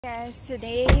Guys,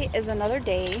 today is another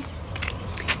day.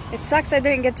 It sucks I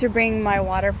didn't get to bring my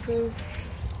waterproof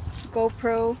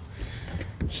GoPro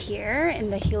here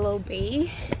in the Hilo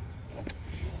Bay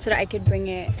so that I could bring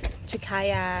it to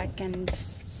kayak and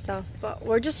stuff, but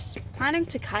we're just planning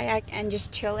to kayak and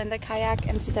just chill in the kayak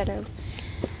instead of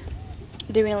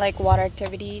doing like water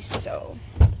activities, so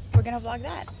we're gonna vlog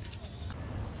that.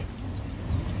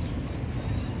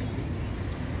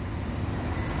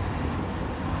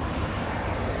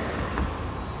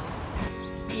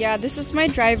 Yeah, this is my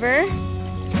driver. I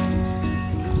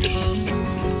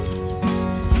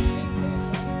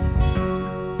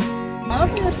don't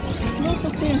think it's not the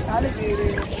same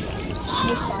alligator on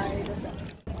this side of that.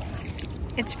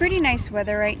 It's pretty nice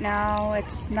weather right now.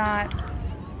 It's not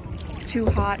too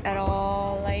hot at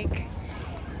all. Like,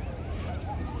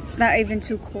 it's not even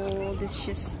too cold. It's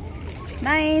just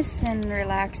nice and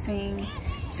relaxing.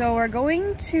 So we're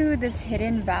going to this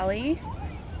hidden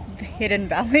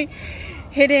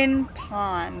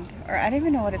pond, or I don't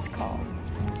even know what it's called.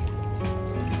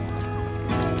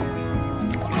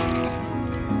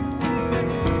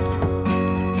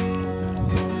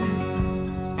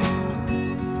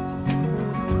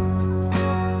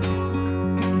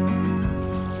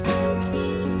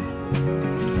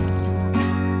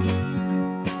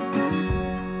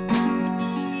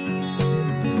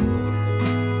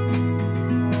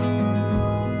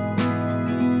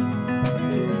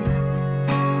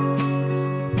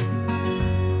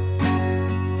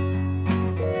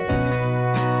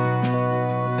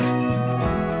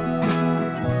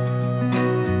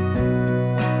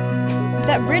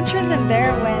 That bridge wasn't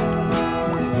there when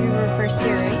we were first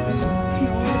here, right?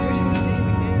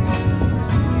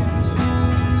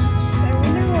 So I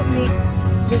wonder what makes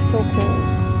this so cool.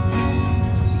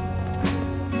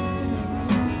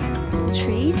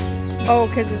 Trees? Oh,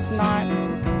 because it's not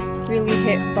really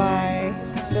hit by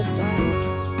the sun.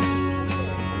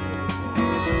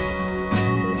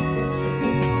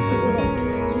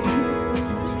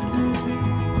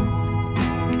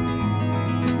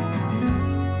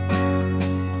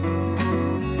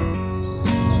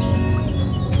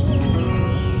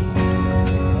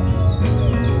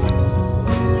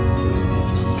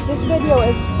 Video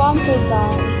is sponsored by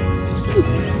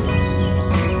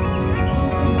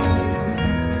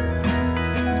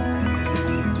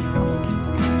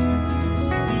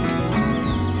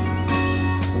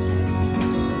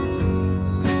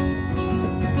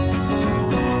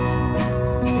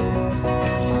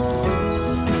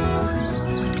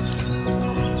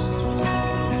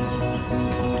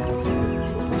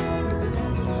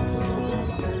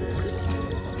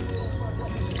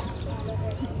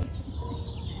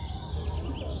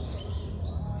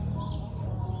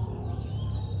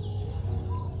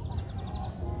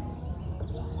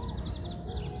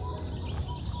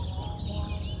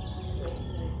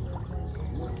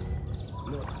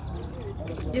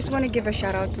Just want to give a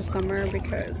shout out to Summer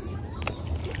because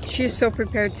she's so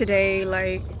prepared today.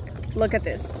 Like, look at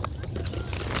this.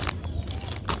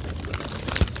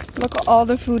 Look at all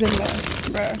the food in there,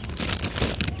 bruh.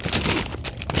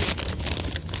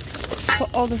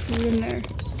 Put all the food in there.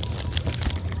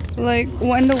 Like,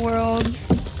 what in the world?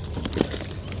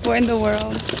 What in the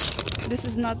world? This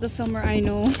is not the Summer I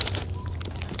know.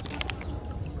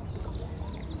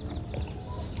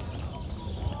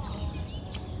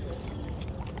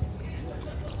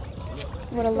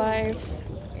 What a life.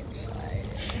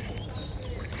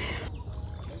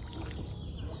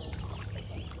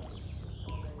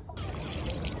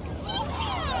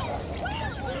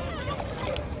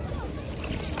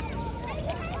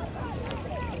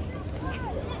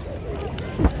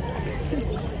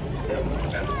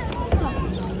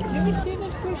 Have you seen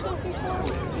this fish up before?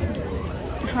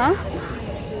 Huh?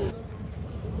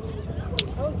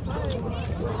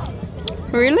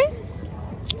 Really?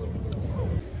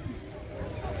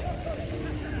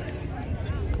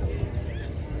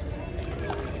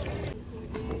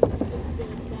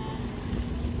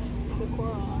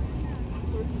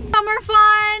 Summer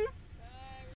fun!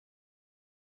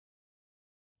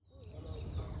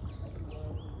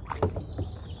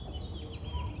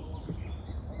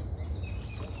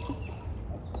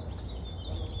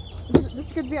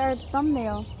 This could be our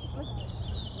thumbnail.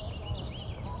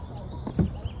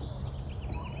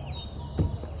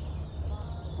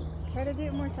 Try to do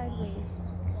it more sideways.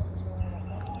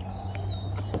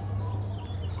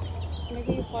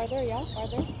 Maybe farther, yeah?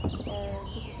 Farther? Or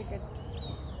this is a good...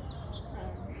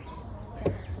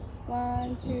 Okay.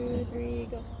 1, 2, 3,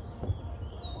 go.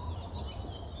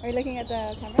 Are you looking at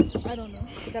the camera? I don't know.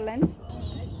 With the lens?